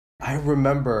I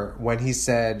remember when he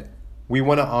said, we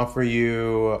want to offer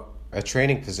you a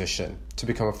training position to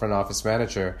become a front office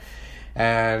manager.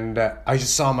 And I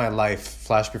just saw my life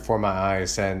flash before my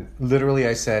eyes. And literally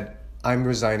I said, I'm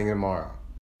resigning tomorrow.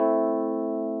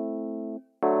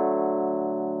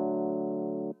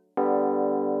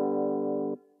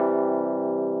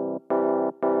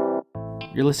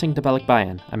 You're listening to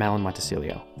Balikbayan. I'm Alan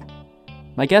Montecillo.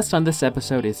 My guest on this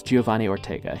episode is Giovanni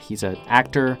Ortega. He's an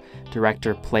actor,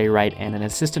 director, playwright, and an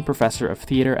assistant professor of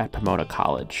theater at Pomona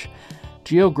College.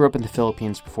 Gio grew up in the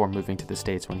Philippines before moving to the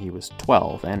States when he was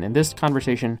 12, and in this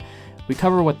conversation, we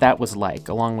cover what that was like,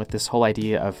 along with this whole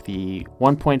idea of the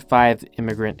 1.5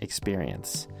 immigrant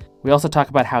experience. We also talk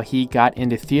about how he got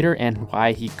into theater and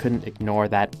why he couldn't ignore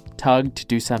that tug to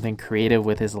do something creative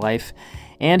with his life,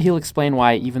 and he'll explain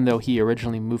why, even though he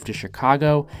originally moved to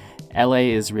Chicago,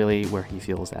 LA is really where he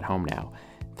feels at home now.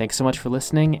 Thanks so much for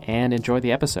listening, and enjoy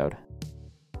the episode.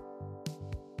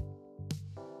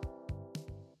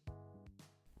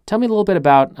 Tell me a little bit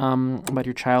about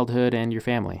your childhood and your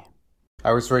family.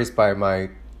 I was raised by my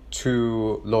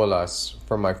two lolas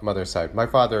from my mother's side. My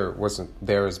father wasn't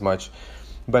there as much,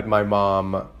 but my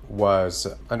mom was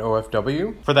an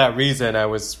OFW. For that reason, I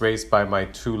was raised by my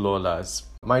two lolas.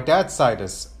 My dad's side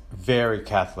is very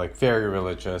Catholic, very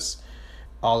religious.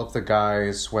 All of the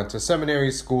guys went to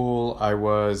seminary school. I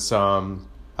was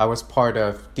part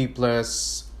of Deep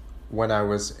Bliss when I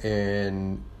was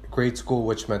in grade school,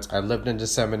 which meant I lived in the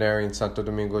seminary in Santo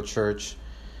Domingo Church.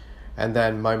 And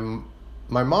then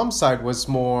my mom's side was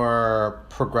more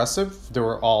progressive. They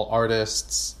were all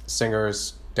artists,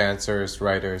 singers, dancers,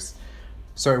 writers.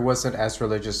 So it wasn't as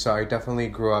religious. So I definitely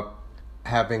grew up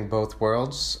having both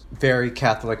worlds. Very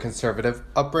Catholic, conservative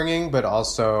upbringing, but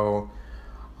also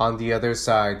on the other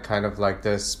side, kind of like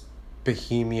this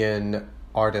bohemian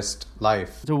artist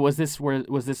life. So was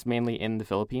this mainly in the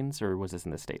Philippines, or was this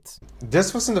in the States?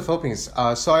 This was in the Philippines.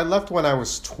 So I left when I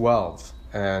was 12,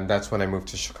 and that's when I moved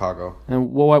to Chicago.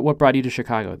 And what brought you to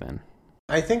Chicago then?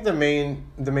 I think the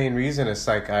main reason is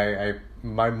like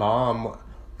my mom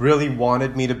really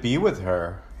wanted me to be with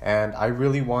her, and I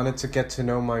really wanted to get to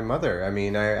know my mother. I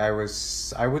mean, I would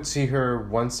see her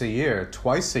once a year,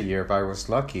 twice a year if I was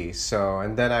lucky. So,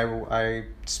 and then I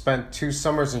spent 2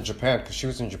 summers in Japan because she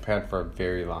was in Japan for a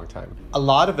very long time. A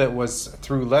lot of it was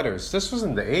through letters. This was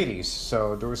in the 80s,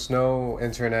 so there was no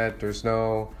internet, there's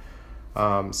no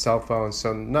cell phone,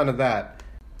 so none of that.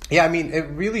 Yeah, I mean, it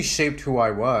really shaped who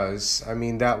I was. I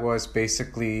mean, that was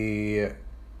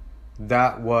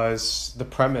the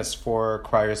premise for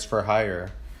Criers for Hire.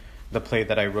 The play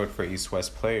that I wrote for East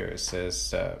West Players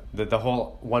is the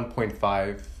whole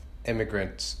 1.5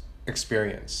 immigrant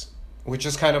experience, which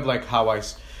is kind of like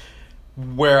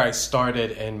where I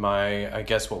started in my, I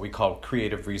guess what we call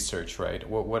creative research, right?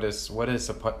 What is a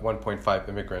 1.5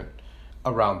 immigrant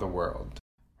around the world?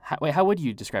 How would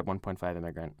you describe 1.5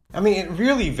 immigrant? I mean, it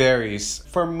really varies.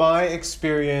 For my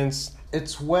experience,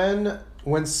 it's when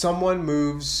someone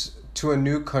moves to a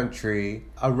new country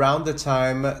around the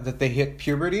time that they hit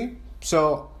puberty.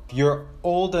 So you're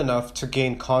old enough to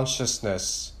gain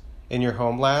consciousness in your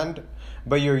homeland,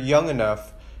 but you're young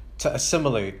enough to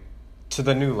assimilate to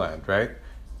the new land, right?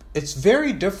 It's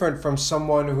very different from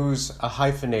someone who's a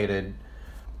hyphenated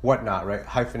whatnot, right?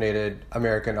 Hyphenated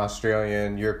American,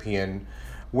 Australian, European,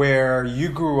 where you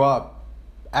grew up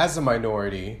as a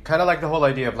minority, kind of like the whole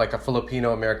idea of like a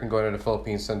Filipino American going to the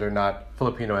Philippines and they're not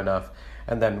Filipino enough.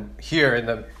 And then here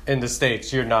in the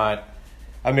States, you're not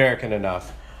American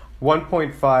enough.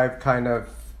 1.5 kind of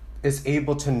is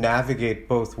able to navigate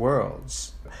both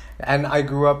worlds. And I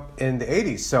grew up in the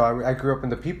 80s, so I grew up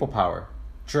in the people power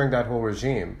during that whole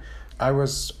regime. I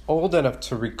was old enough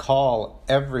to recall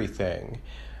everything,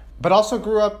 but also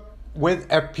grew up with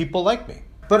people like me.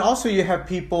 But also you have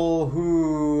people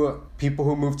who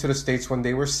moved to the States when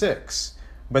they were 6,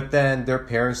 but then their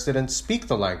parents didn't speak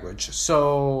the language.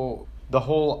 So the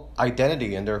whole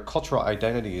identity and their cultural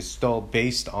identity is still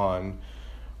based on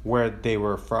where they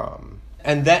were from.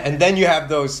 And then you have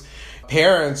those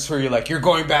parents who you're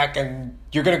going back and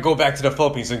you're going to go back to the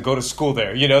Philippines and go to school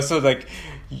there, you know? So like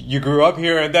you grew up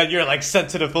here and then you're like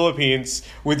sent to the Philippines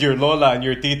with your Lola and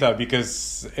your Tita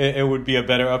because it would be a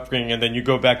better upbringing, and then you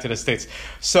go back to the States.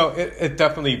 So it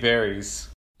definitely varies.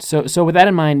 So with that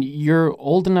in mind, you're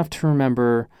old enough to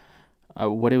remember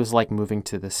what it was like moving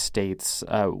to the States.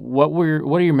 What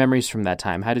are your memories from that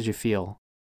time? How did you feel?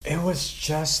 It was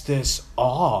just this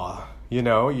awe, you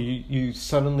know, you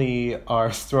suddenly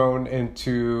are thrown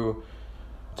into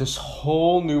this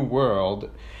whole new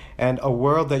world, and a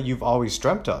world that you've always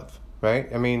dreamt of, right?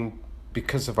 I mean,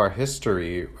 because of our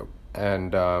history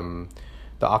and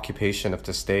the occupation of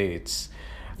the States,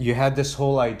 you had this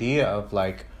whole idea of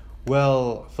like,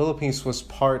 well, Philippines was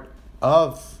part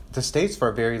of the States for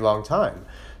a very long time.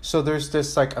 So there's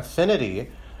this like affinity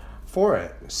for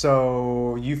it.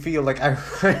 So you feel like I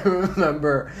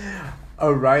remember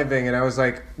arriving and I was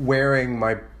like wearing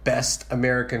my best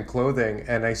American clothing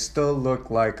and I still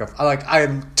look like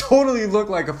I totally look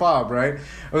like a fob, right?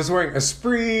 I was wearing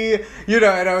Esprit,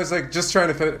 and I was like just trying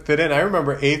to fit in. I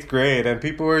remember 8th grade and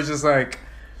people were just like,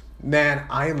 man,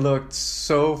 I looked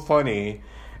so funny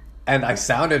and I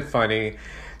sounded funny.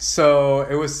 So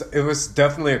it was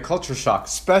definitely a culture shock,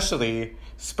 especially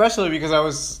because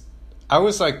I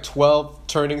was like 12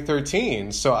 turning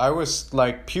 13. So I was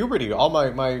like puberty. All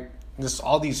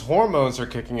all these hormones are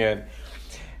kicking in.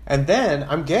 And then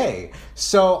I'm gay.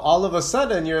 So all of a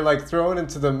sudden you're like thrown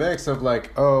into the mix of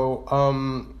like,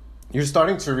 you're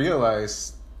starting to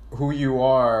realize who you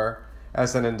are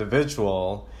as an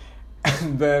individual.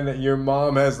 And then your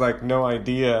mom has like no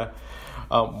idea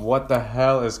what the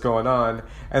hell is going on.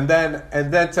 And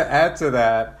then to add to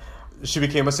that, she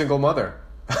became a single mother.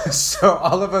 So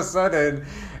all of a sudden,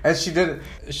 and she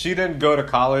didn't go to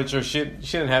college or she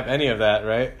didn't have any of that,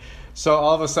 right? So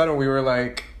all of a sudden we were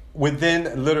like within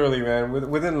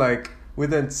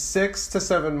 6 to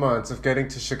 7 months of getting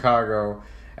to Chicago,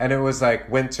 and it was like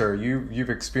winter. You've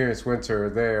experienced winter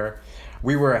there.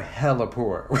 We were hella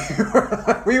poor.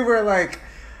 We were like,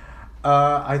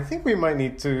 I think we might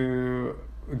need to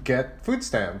get food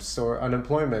stamps or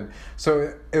unemployment.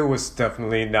 So it was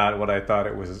definitely not what I thought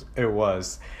it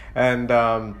was. And,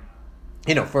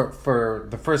 for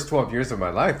the first 12 years of my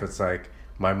life, it's like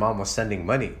my mom was sending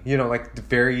money, like the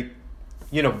very,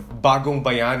 bagong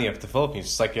bayani of the Philippines.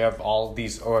 It's like you have all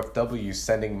these OFWs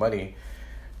sending money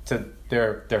to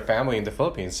their family in the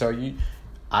Philippines. So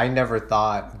I never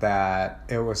thought that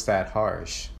it was that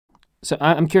harsh. So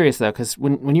I'm curious though, because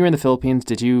when you were in the Philippines,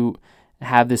 did you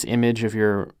have this image of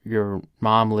your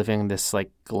mom living this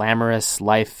like glamorous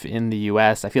life in the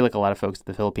U.S.? I feel like a lot of folks in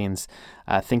the Philippines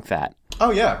think that.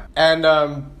 Oh yeah,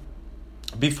 and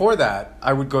before that,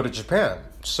 I would go to Japan.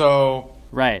 So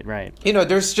right.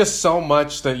 There's just so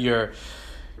much that your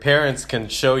parents can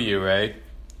show you, right?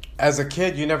 As a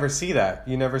kid, you never see that.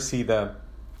 You never see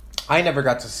I never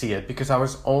got to see it because I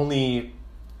was only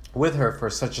with her for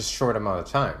such a short amount of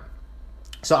time.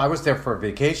 So I was there for a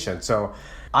vacation. So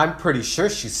I'm pretty sure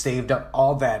she saved up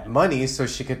all that money so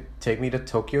she could take me to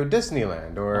Tokyo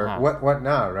Disneyland or what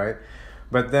now, right?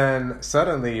 But then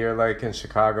suddenly you're like in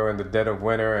Chicago in the dead of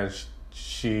winter and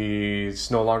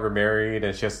she's no longer married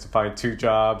and she has to find 2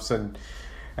 jobs. And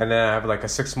then I have like a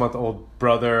 6-month-old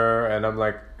brother and I'm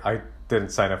like, I didn't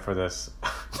sign up for this.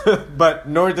 But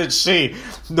nor did she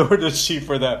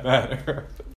for that matter.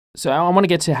 So I want to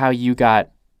get to how you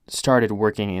got started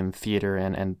working in theater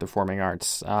and performing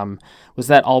arts. Was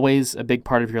that always a big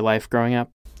part of your life growing up?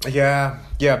 Yeah,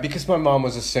 because my mom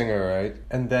was a singer, right?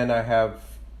 And then I have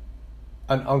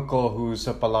an uncle who's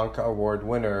a Palanca Award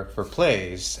winner for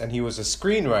plays, and he was a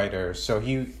screenwriter.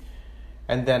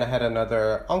 And then I had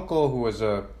another uncle who was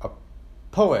a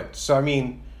poet. So I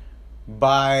mean,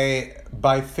 by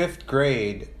 5th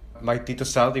grade, my Tito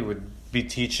Saldi would be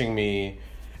teaching me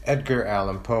Edgar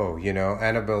Allan Poe,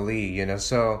 Annabelle Lee,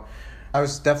 So I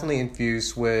was definitely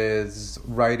infused with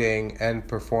writing and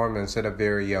performance at a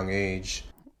very young age.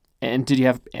 And did you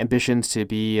have ambitions to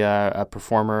be a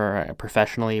performer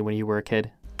professionally when you were a kid?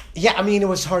 Yeah, I mean, it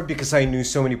was hard because I knew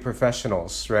so many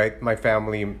professionals, right? My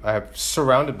family, I'm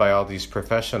surrounded by all these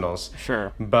professionals.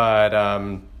 Sure. But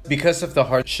because of the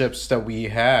hardships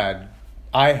that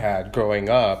I had growing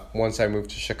up, once I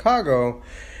moved to Chicago,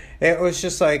 it was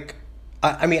just like,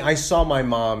 I saw my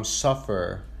mom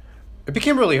suffer. It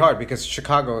became really hard because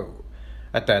Chicago,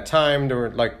 at that time, there were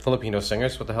like Filipino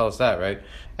singers. What the hell is that, right?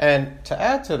 And to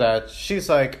add to that, she's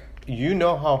like, you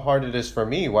know how hard it is for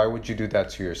me. Why would you do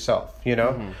that to yourself,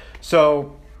 Mm-hmm.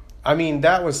 So,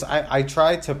 I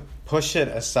tried to push it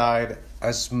aside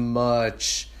as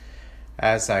much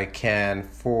as I can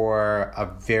for a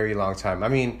very long time. I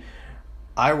mean,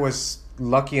 I was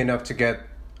lucky enough to get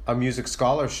a music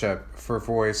scholarship for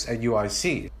voice at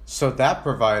UIC. So that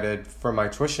provided for my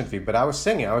tuition fee. But I was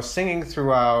singing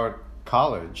throughout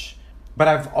college. But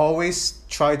I've always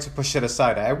tried to push it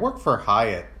aside. I worked for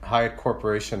Hyatt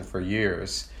Corporation for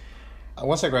years.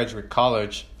 Once I graduated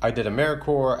college, I did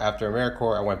AmeriCorps. After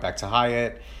AmeriCorps, I went back to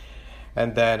Hyatt.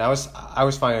 And then I was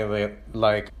finally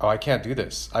like, oh, I can't do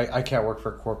this. I can't work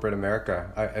for corporate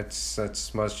America. It's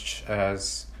as much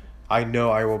as I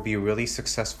know I will be really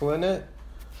successful in it.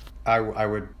 I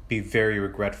would be very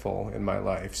regretful in my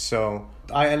life. So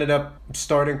I ended up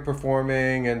starting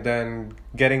performing and then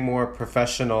getting more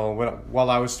professional while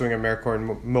I was doing AmeriCorps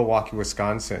in Milwaukee,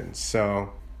 Wisconsin.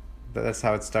 So that's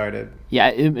how it started. Yeah,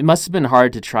 it must have been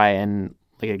hard to try and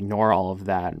like ignore all of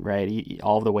that, right?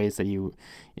 All of the ways that you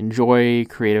enjoy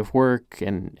creative work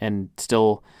and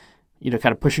still, kind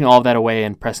of pushing all of that away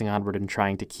and pressing onward and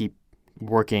trying to keep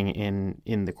working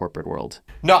in the corporate world.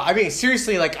 No, I mean,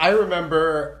 seriously, like I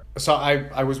remember, so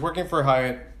I was working for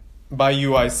Hyatt by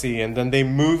UIC, and then they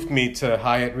moved me to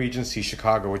Hyatt Regency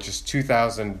Chicago, which is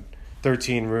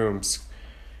 2,013 rooms.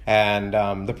 And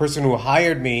the person who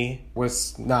hired me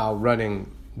was now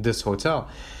running this hotel.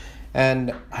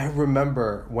 And I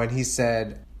remember when he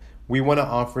said, we want to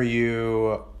offer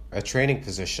you a training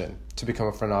position to become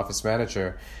a front office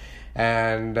manager.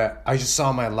 And I just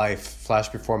saw my life flash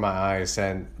before my eyes.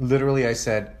 And literally I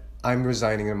said, I'm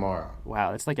resigning tomorrow.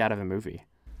 Wow, it's like out of a movie.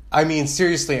 I mean,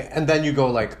 seriously. And then you go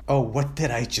like, oh, what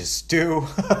did I just do?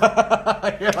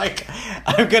 You're like,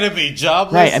 I'm going to be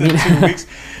jobless in 2 weeks.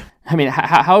 I mean,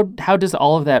 how does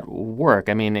all of that work?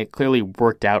 I mean, it clearly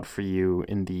worked out for you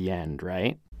in the end,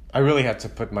 right? I really had to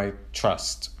put my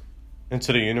trust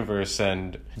into the universe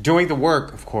and doing the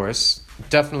work, of course,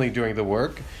 definitely doing the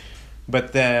work,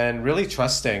 but then really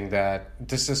trusting that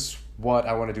this is what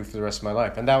I want to do for the rest of my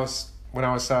life. And that was when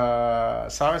I was, so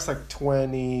I was like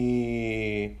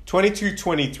 22,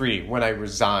 23 when I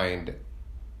resigned.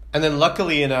 And then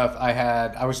luckily enough,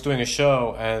 I was doing a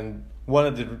show, and one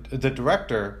of the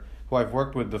director who I've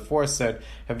worked with before said,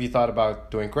 have you thought about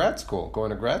going to grad school?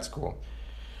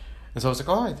 And so I was like,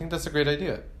 oh, I think that's a great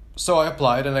idea. So I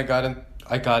applied and I got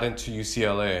into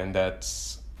UCLA, and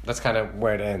that's kind of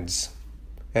where it ends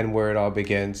and where it all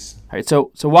begins. All right,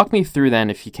 so walk me through then,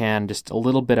 if you can, just a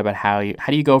little bit about how do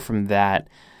you go from that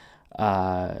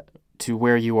to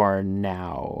where you are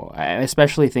now,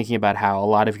 especially thinking about how a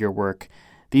lot of your work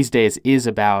these days is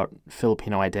about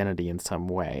Filipino identity in some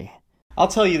way. I'll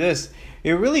tell you this,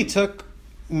 it really took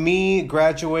me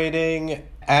graduating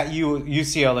at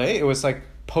UCLA. It was like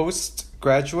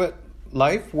postgraduate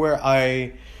life where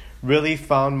I really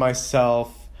found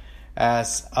myself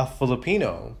as a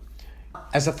Filipino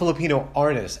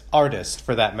artist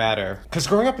for that matter. Because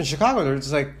growing up in Chicago,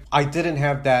 there's like, I didn't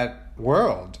have that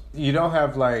world. You don't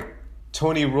have like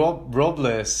Tony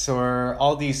Robles or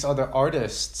all these other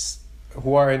artists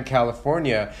who are in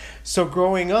California. So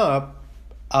growing up,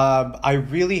 I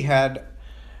really had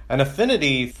an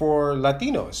affinity for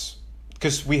Latinos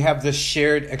because we have this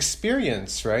shared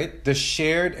experience, right? The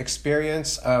shared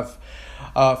experience of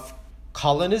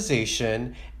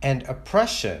colonization and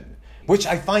oppression, which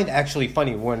I find actually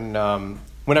funny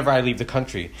whenever I leave the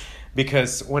country,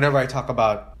 because whenever I talk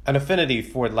about an affinity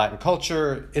for Latin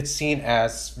culture, it's seen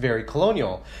as very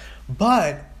colonial.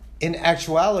 But in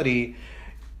actuality,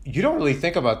 you don't really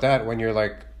think about that when you're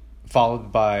like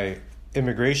followed by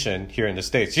immigration here in the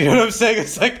States. You know what I'm saying?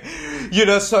 It's like,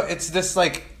 so it's this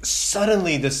like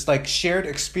suddenly this like shared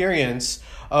experience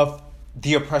of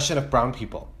the oppression of brown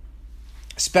people,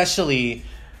 especially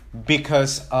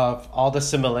because of all the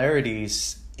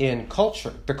similarities in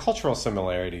culture, the cultural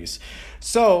similarities.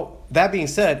 So that being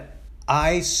said,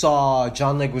 I saw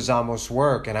John Leguizamo's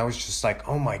work and I was just like,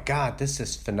 oh my God, this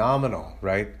is phenomenal,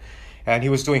 right? And he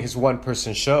was doing his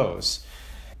one-person shows.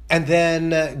 And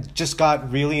then just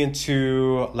got really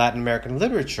into Latin American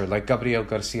literature, like Gabriel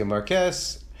Garcia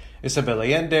Marquez, Isabel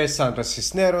Allende, Sandra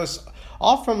Cisneros,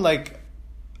 all from like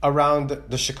around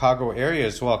the Chicago area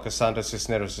as well, because Sandra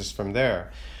Cisneros is from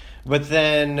there. But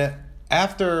then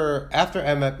after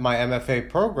my MFA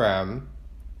program,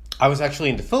 I was actually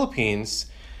in the Philippines,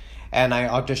 and I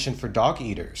auditioned for Dog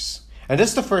Eaters. And this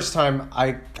is the first time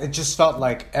it just felt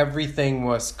like everything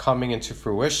was coming into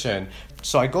fruition.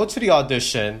 So I go to the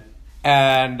audition,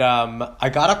 and I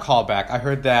got a callback. I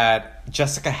heard that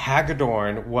Jessica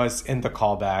Hagedorn was in the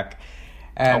callback.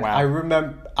 And oh, wow.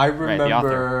 I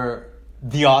remember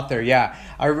the author, yeah.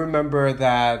 I remember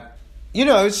that, it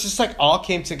was just like all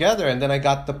came together, and then I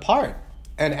got the part.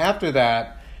 And after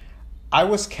that, I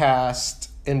was cast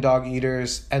in Dog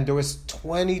Eaters, and there was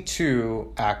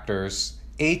 22 actors,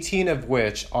 18 of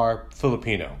which are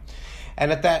Filipino.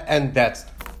 And it's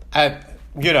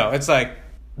like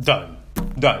done.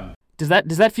 Does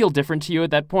that feel different to you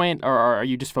at that point, or are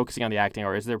you just focusing on the acting,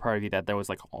 or is there part of you that was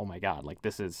like, oh my God, like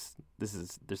this is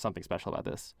there's something special about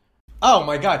this? Oh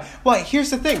my God. Well, here's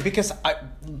the thing, because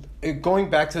going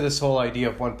back to this whole idea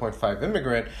of 1.5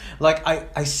 immigrant, like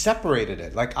I separated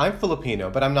it. Like I'm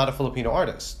Filipino, but I'm not a Filipino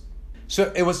artist.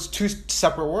 So it was two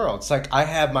separate worlds. Like I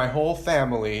had my whole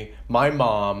family, my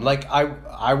mom, like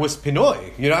I was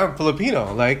Pinoy, I'm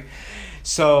Filipino. Like,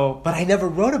 So, but I never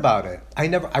wrote about it.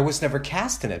 I was never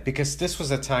cast in it because this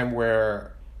was a time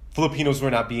where Filipinos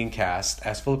were not being cast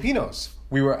as Filipinos.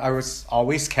 I was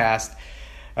always cast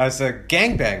as a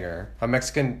gangbanger, a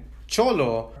Mexican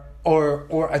cholo,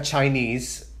 or a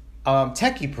Chinese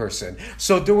techie person.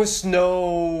 So there was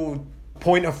no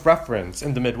point of reference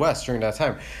in the Midwest during that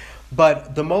time.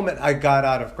 But the moment I got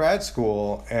out of grad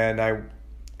school and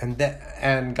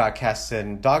got cast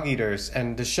in Dog Eaters,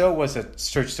 and the show was a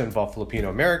search to involve Filipino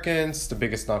Americans, the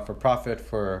biggest not-for-profit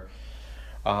for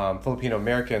Filipino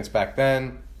Americans back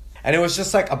then. And it was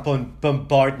just like a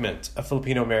bombardment of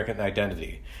Filipino American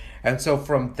identity. And so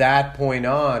from that point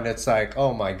on, it's like,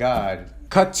 oh my God.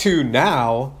 Cut to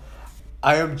now,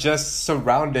 I am just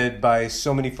surrounded by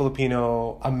so many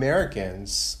Filipino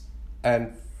Americans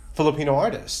and Filipino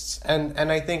artists.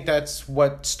 And I think that's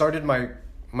what started my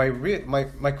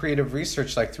creative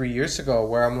research like 3 years ago,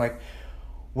 where I'm like,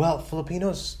 well,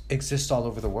 Filipinos exist all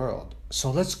over the world.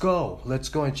 So let's go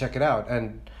and check it out.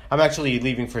 And I'm actually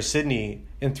leaving for Sydney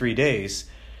in 3 days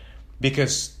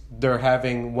because they're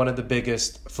having one of the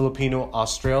biggest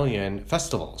Filipino-Australian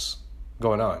festivals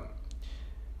going on.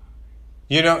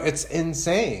 You know, it's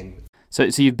insane. So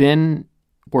you've been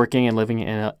working and living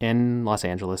in Los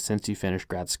Angeles since you finished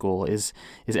grad school. Is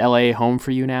LA home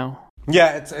for you now?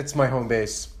 Yeah, it's my home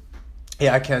base.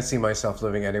 Yeah, I can't see myself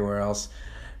living anywhere else.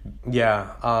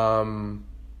 Yeah,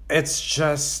 it's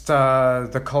just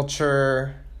the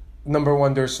culture. Number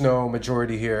one, there's no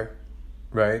majority here,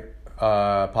 right?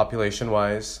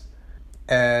 Population-wise.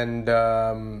 And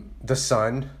the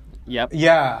sun. Yep.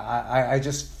 Yeah, I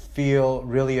just feel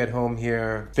really at home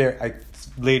here. Very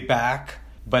laid back,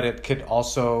 but it could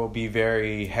also be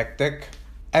very hectic.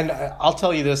 And I'll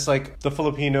tell you this, like, the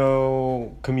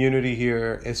Filipino community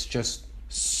here is just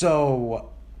so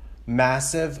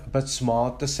massive but small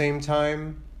at the same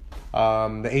time.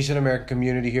 The Asian American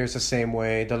community here is the same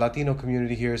way. The Latino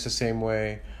community here is the same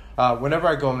way. Whenever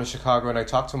I go into Chicago and I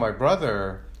talk to my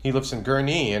brother, he lives in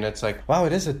Gurnee, and it's like, wow,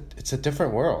 it's a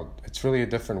different world. It's really a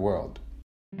different world.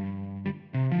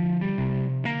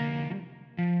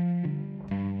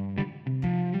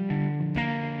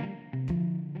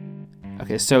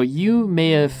 Okay, so you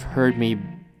may have heard me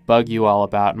bug you all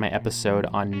about my episode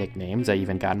on nicknames. I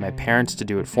even got my parents to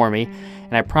do it for me,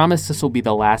 and I promise this will be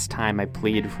the last time I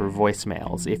plead for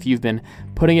voicemails. If you've been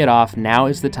putting it off, now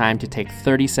is the time to take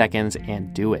 30 seconds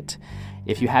and do it.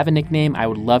 If you have a nickname, I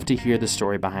would love to hear the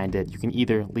story behind it. You can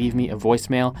either leave me a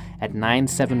voicemail at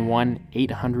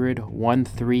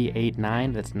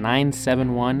 971-800-1389, that's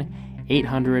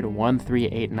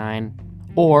 971-800-1389,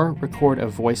 or record a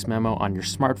voice memo on your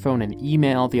smartphone and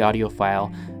email the audio file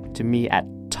to me at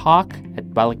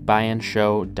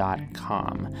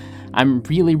talk@balikbayanshow.com. I'm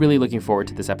really, really looking forward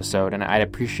to this episode, and I'd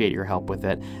appreciate your help with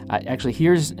it. Actually,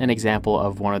 here's an example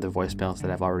of one of the voicemails that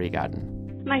I've already gotten.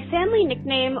 My family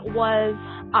nickname was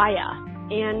Aya,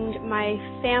 and my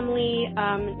family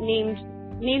named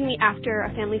me after a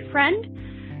family friend.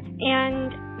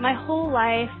 And my whole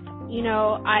life, you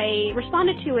know, I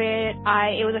responded to it.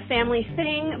 It was a family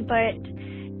thing, but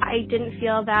I didn't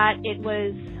feel that it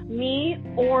was me,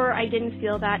 or I didn't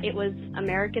feel that it was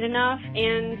American enough.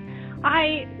 And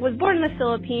I was born in the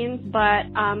Philippines, but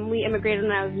we immigrated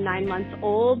when I was 9 months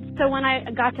old. So when I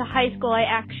got to high school, I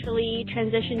actually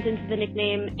transitioned into the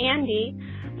nickname Andy,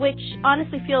 which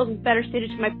honestly feels better suited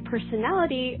to my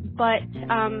personality, but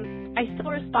I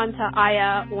still respond to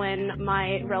Aya when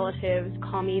my relatives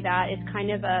call me that. It's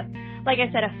kind of like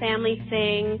I said, a family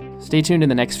thing. Stay tuned in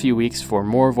the next few weeks for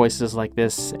more voices like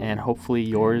this, and hopefully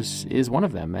yours is one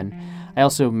of them. And I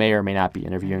also may or may not be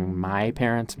interviewing my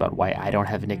parents about why I don't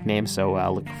have a nickname, so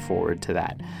I'll look forward to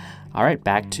that. All right,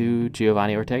 back to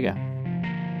Giovanni Ortega.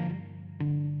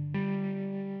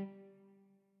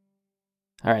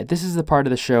 All right, this is the part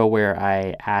of the show where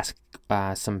I ask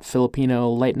some Filipino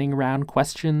lightning round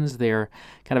questions. They're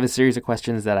kind of a series of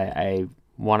questions that I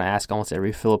want to ask almost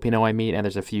every Filipino I meet, and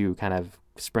there's a few kind of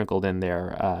sprinkled in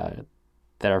there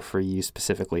that are for you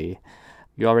specifically.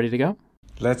 You all ready to go?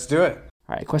 Let's do it.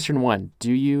 All right, question 1.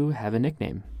 Do you have a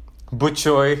nickname?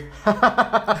 Butchoy.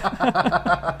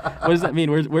 What does that mean?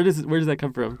 Where does that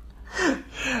come from?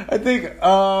 I think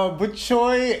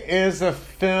Butchoy is a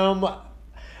film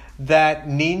that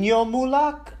Nino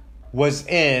Mulak was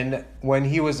in when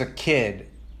he was a kid.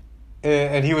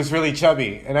 And he was really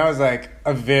chubby, and I was like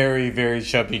a very, very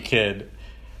chubby kid.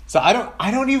 So I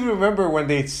don't even remember when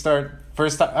they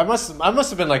first time. I must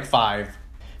have been like 5,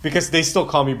 because they still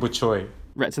call me Butchoy.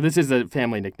 Right. So this is a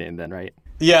family nickname then, right?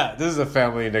 Yeah, this is a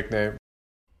family nickname.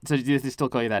 So do they still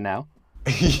call you that now?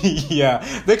 Yeah,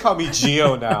 they call me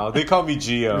Gio now. They call me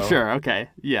Gio. Sure. Okay.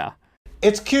 Yeah.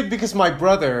 It's cute because my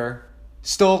brother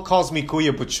still calls me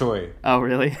Kuya Butchoy. Oh,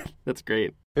 really? That's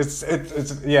great. It's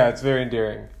very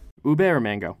endearing. Ube or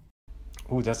mango?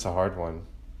 Ooh, that's a hard one.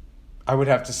 I would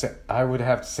have to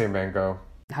say mango.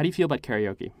 How do you feel about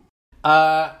karaoke?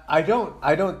 I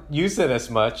don't use it as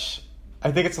much.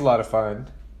 I think it's a lot of fun.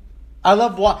 I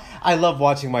love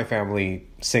watching my family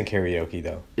sing karaoke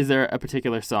though. Is there a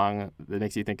particular song that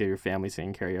makes you think of your family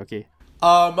singing karaoke?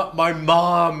 My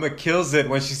mom kills it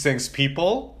when she sings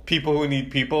People Who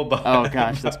Need People. But oh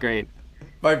gosh, that's great.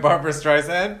 By Barbara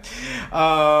Streisand.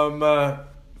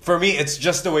 For me, it's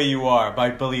Just the Way You Are by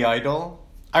Billy Idol.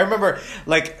 I remember,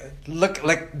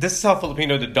 this is how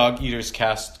Filipino the Dog Eaters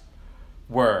cast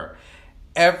were.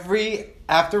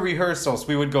 After rehearsals,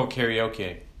 we would go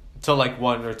karaoke till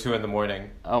 1 or 2 in the morning.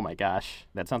 Oh my gosh,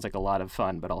 that sounds like a lot of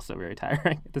fun, but also very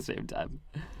tiring at the same time.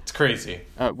 It's crazy.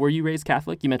 Were you raised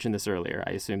Catholic? You mentioned this earlier.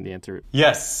 I assume the answer...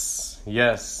 Yes,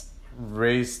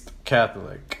 raised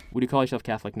Catholic. Would you call yourself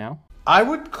Catholic now? I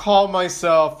would call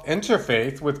myself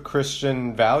interfaith with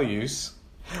Christian values.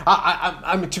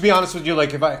 I'm to be honest with you,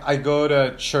 if I go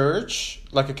to church,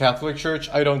 like a Catholic church,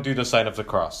 I don't do the sign of the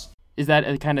cross. Is that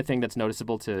a kind of thing that's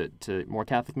noticeable to more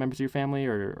Catholic members of your family,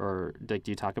 or do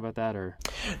you talk about that, or?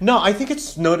 No, I think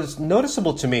it's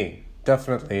noticeable to me.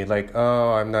 Definitely,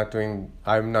 I'm not doing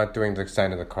the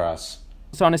sign of the cross.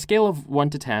 So on a scale of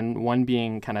 1 to 10, 1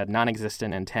 being kind of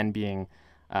non-existent and 10 being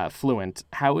fluent,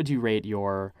 how would you rate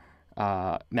your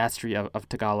mastery of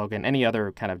Tagalog and any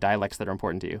other kind of dialects that are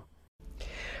important to you?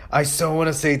 I so want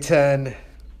to say 10,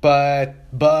 but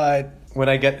when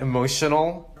I get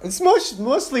emotional, it's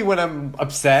mostly when I'm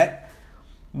upset.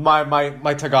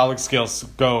 My Tagalog skills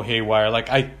go haywire.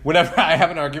 Whenever I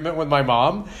have an argument with my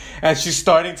mom and she's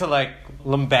starting to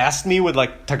lambast me with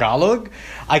Tagalog,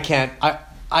 I can't.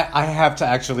 I have to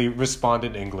actually respond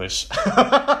in English.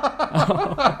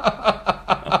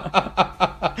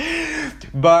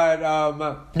 But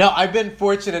no, I've been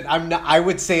fortunate. I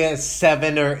would say a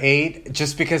 7 or 8,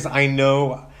 just because I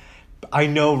know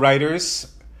writers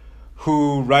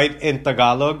who write in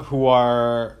Tagalog who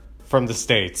are from the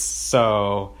States.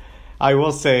 So I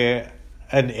will say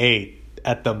an 8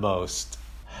 at the most.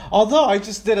 Although I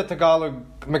just did a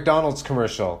Tagalog McDonald's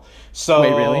commercial. So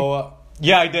wait, really?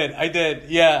 Yeah, I did.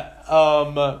 Yeah.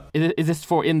 Is this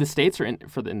for in the States or in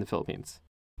the Philippines?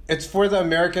 It's for the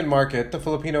American market, the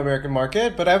Filipino American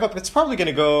market, but it's probably going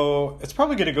to go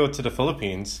to the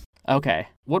Philippines. Okay.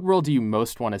 What role do you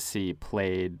most want to see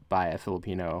played by a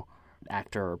Filipino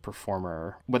actor or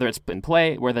performer, whether it's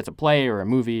a play or a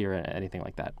movie or anything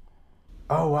like that?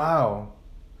 Oh, wow.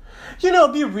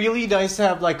 It'd be really nice to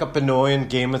have a Pinoy in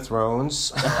Game of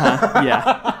Thrones.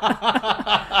 Yeah.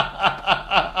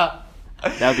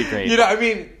 That would be great.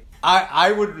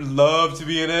 I would love to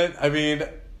be in it.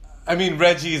 I mean,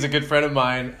 Reggie is a good friend of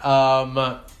mine.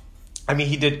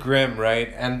 He did Grimm,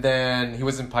 right? And then he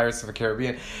was in Pirates of the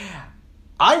Caribbean.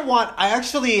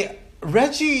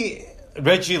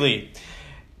 Reggie Lee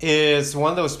is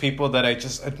one of those people that I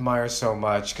just admire so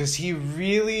much because he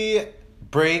really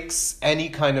breaks any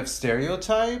kind of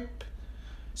stereotype,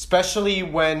 especially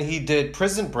when he did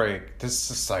Prison Break. This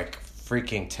is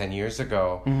freaking 10 years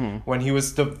ago. Mm-hmm. When he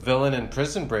was the villain in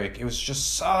Prison Break. It was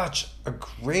just such a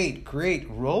great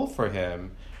role for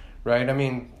him, right?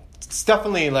 It's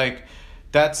definitely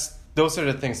those are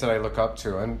the things that I look up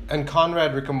to. And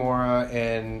Conrad Ricamora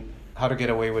in How to Get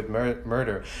Away with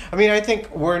Murder. I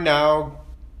think we're now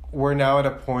at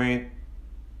a point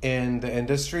in the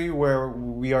industry where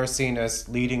we are seen as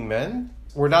leading men.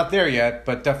 We're not there yet,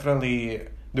 but definitely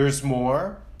there's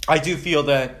more. I do feel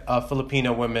that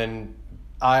Filipino women,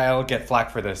 I'll get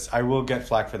flack for this. I will get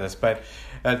flack for this, but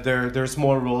there's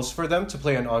more roles for them to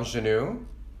play an ingenue,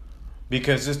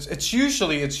 because it's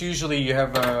usually you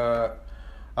have a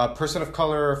person of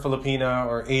color, Filipina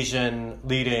or Asian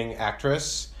leading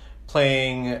actress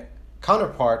playing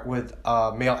counterpart with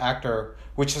a male actor,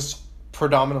 which has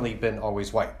predominantly been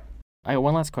always white. I got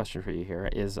one last question for you here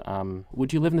is,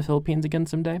 would you live in the Philippines again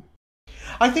someday?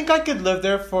 I think I could live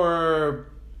there for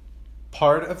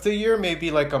part of the year, maybe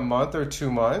a month or 2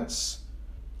 months.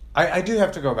 I do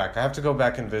have to go back. I have to go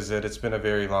back and visit. It's been a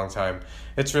very long time.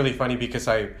 It's really funny because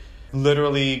I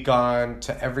literally gone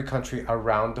to every country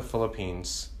around the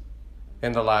Philippines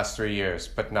in the last 3 years,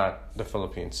 but not the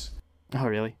Philippines. Oh,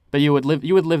 really? But you would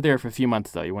live there for a few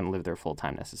months, though. You wouldn't live there full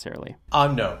time necessarily.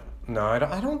 No,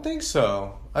 I don't think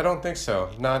so.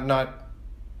 Not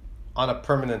on a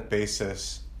permanent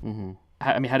basis. Mm-hmm.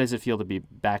 How does it feel to be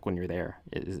back when you're there?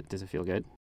 Does it feel good?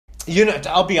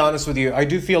 I'll be honest with you. I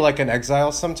do feel like an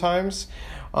exile sometimes.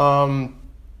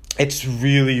 It's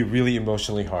really, really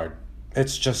emotionally hard.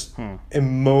 It's just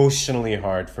emotionally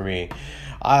hard for me.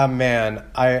 Man,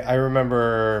 I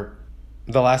remember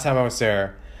the last time I was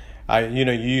there,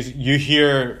 you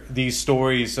hear these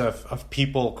stories of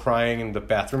people crying in the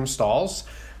bathroom stalls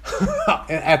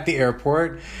at the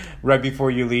airport right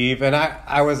before you leave, and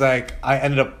I was like, I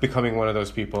ended up becoming one of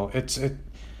those people.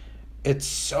 It's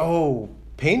so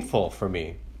painful for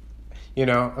me.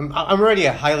 I'm already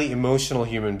a highly emotional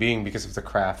human being because of the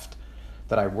craft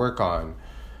that I work on,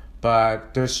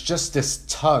 but there's just this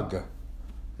tug,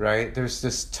 right? There's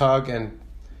this tug and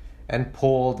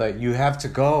pull that you have to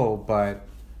go, but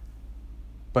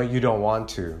you don't want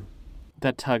to.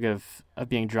 That tug of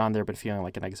being drawn there but feeling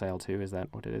like an exile too, is that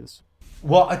what it is?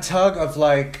 Well, a tug of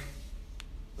like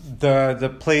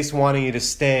the place wanting you to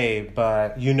stay,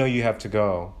 but you have to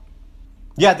go.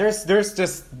 Yeah, there's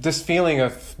this feeling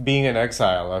of being in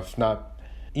exile, of not,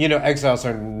 exiles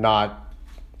are not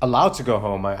allowed to go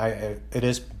home. It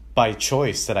is by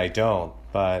choice that I don't,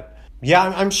 but yeah,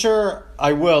 I'm sure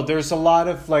I will. There's a lot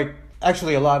of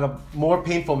more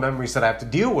painful memories that I have to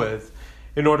deal with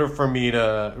in order for me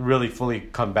to really fully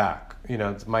come back.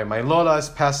 My Lola has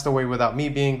passed away without me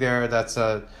being there.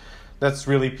 That's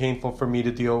really painful for me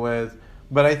to deal with.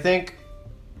 But I think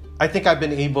I've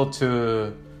been able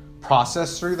to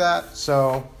process through that.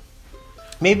 So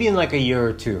maybe in like a year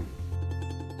or two.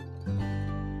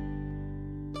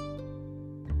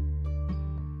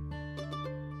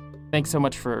 Thanks so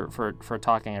much for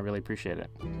talking. I really appreciate it.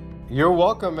 You're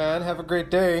welcome, man. Have a great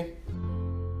day.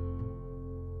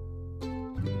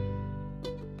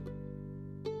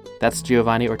 That's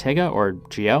Giovanni Ortega, or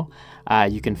Gio.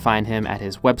 You can find him at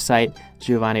his website,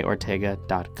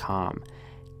 giovanniortega.com.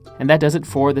 And that does it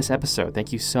for this episode.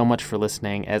 Thank you so much for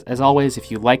listening. As always,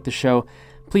 if you like the show,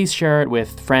 please share it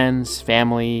with friends,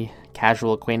 family,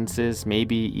 casual acquaintances,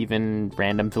 maybe even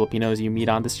random Filipinos you meet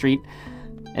on the street.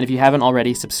 And if you haven't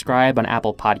already, subscribe on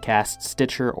Apple Podcasts,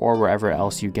 Stitcher, or wherever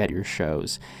else you get your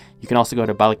shows. You can also go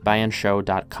to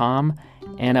balikbayanshow.com,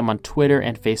 and I'm on Twitter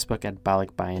and Facebook at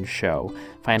balikbayanshow.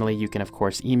 Finally, you can, of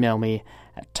course, email me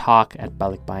at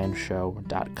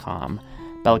talk@balikbayanshow.com.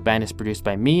 Balik Bayan is produced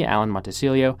by me, Alan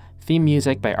Montecillo. Theme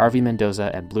music by RV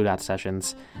Mendoza at Blue Dot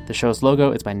Sessions. The show's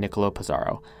logo is by Nicolo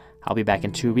Pizarro. I'll be back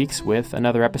in 2 weeks with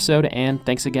another episode, and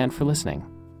thanks again for listening.